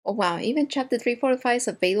Oh wow, even chapter 345 is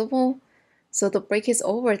available. So the break is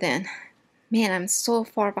over then. Man, I'm so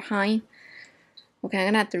far behind. Okay, I'm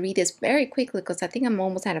gonna have to read this very quickly because I think I'm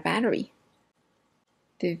almost out of battery.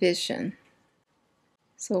 Division.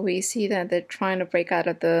 So we see that they're trying to break out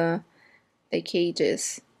of the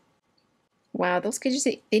cages. Wow, those cages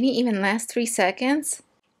didn't even last 3 seconds.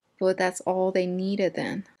 But that's all they needed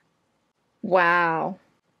then. Wow.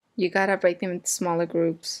 You gotta break them into smaller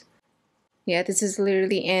groups. Yeah, this is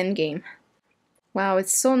literally endgame. Wow,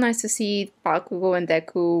 it's so nice to see Bakugo and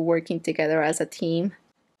Deku working together as a team.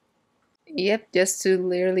 Yep, just to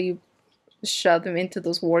literally shove them into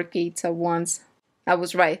those warp gates at once. I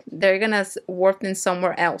was right. They're gonna warp them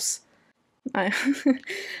somewhere else. I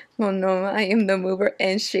oh no, I am the mover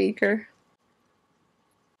and shaker.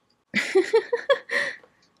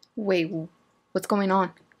 Wait, what's going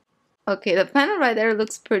on? Okay, the panel right there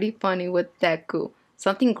looks pretty funny with Deku.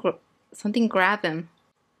 Something grabbed him.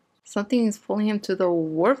 Something is pulling him to the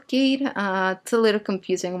warp gate. It's a little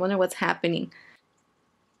confusing. I wonder what's happening.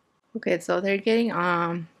 Okay, so they're getting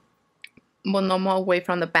Monomo away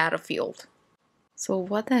from the battlefield. So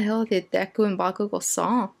what the hell did Deku and Bakugo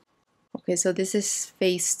saw? Okay, so this is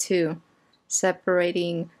phase 2,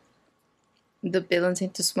 separating the villains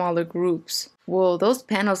into smaller groups. Whoa, those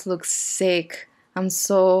panels look sick. I'm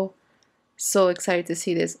so excited to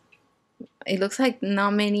see this. It looks like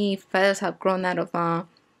not many feathers have grown out of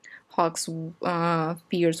Hawk's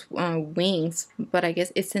fierce wings, but I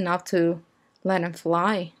guess it's enough to let him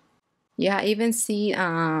fly. Yeah, I even see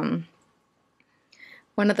one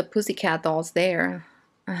of the Pussycat dolls there.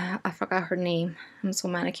 I forgot her name. I'm so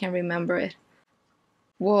mad I can't remember it.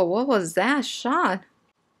 Whoa, what was that shot?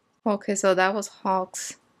 Okay, so that was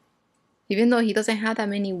Hawk's. Even though he doesn't have that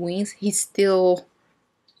many wings, he's still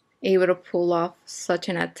able to pull off such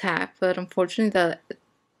an attack. But unfortunately,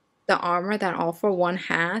 the armor that All For One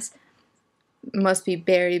has must be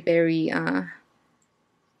very, very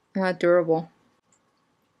durable.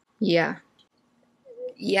 Yeah.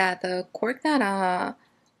 Yeah, the quirk that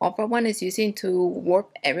All For One is using to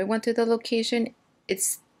warp everyone to the location,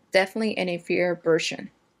 it's definitely an inferior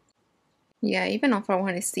version. Yeah, even All For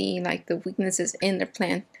One is seeing like the weaknesses in their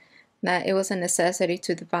plan, that it was a necessity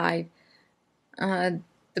to divide the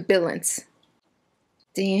villains.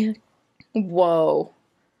 Damn. Whoa.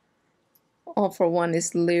 All For One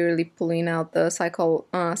is literally pulling out the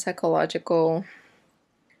psychological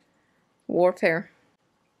warfare.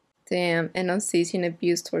 Damn, and unceasing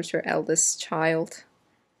abuse towards your eldest child.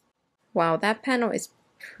 Wow, that panel is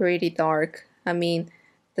pretty dark. I mean,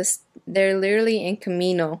 they're literally in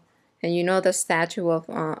Camino, and you know the statue of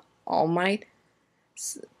All Might?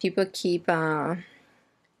 People keep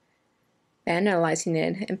analyzing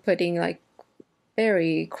it and putting like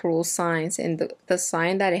very cruel signs, and the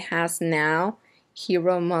sign that it has now,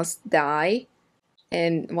 hero must die.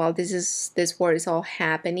 And while this war is all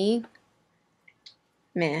happening,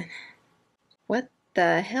 man, what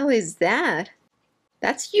the hell is that?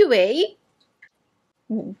 That's UA?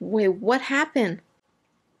 Wait, what happened?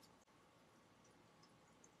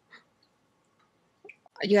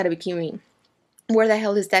 You gotta be kidding me. Where the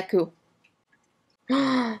hell is Deku?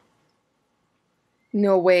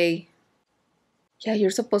 No way. Yeah, you're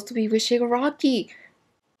supposed to be with Shigaraki.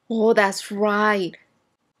 Oh, that's right.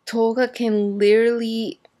 Toga can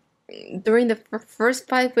literally, during the first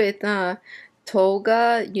fight with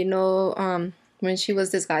Toga, you know, when she was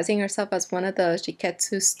disguising herself as one of the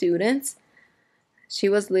Shiketsu students, she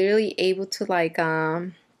was literally able to like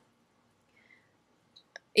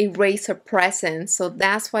erase her presence. So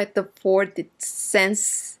that's why the four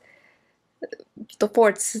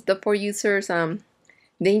users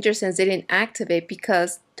danger sense didn't activate,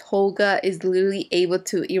 because Toga is literally able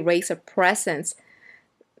to erase her presence.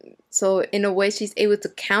 So in a way, she's able to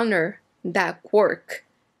counter that quirk.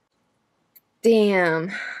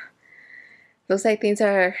 Damn. Looks like things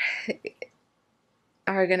are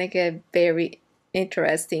gonna get very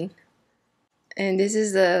interesting. And this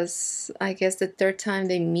is I guess the third time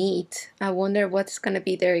they meet. I wonder what's gonna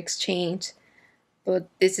be their exchange. But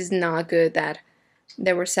this is not good that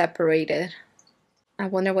they were separated. I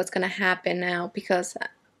wonder what's gonna happen now, because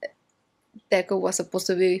Deku was supposed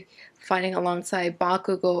to be fighting alongside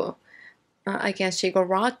Bakugo against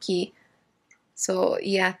Shigaraki. So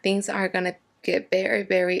yeah, things are gonna get very,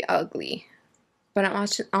 very ugly. But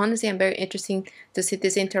honestly, I'm very interested to see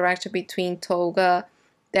this interaction between Toga,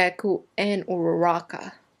 Deku, and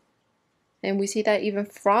Ururaka. And we see that even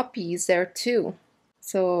Froppy is there too.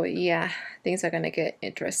 So yeah, things are gonna get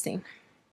interesting.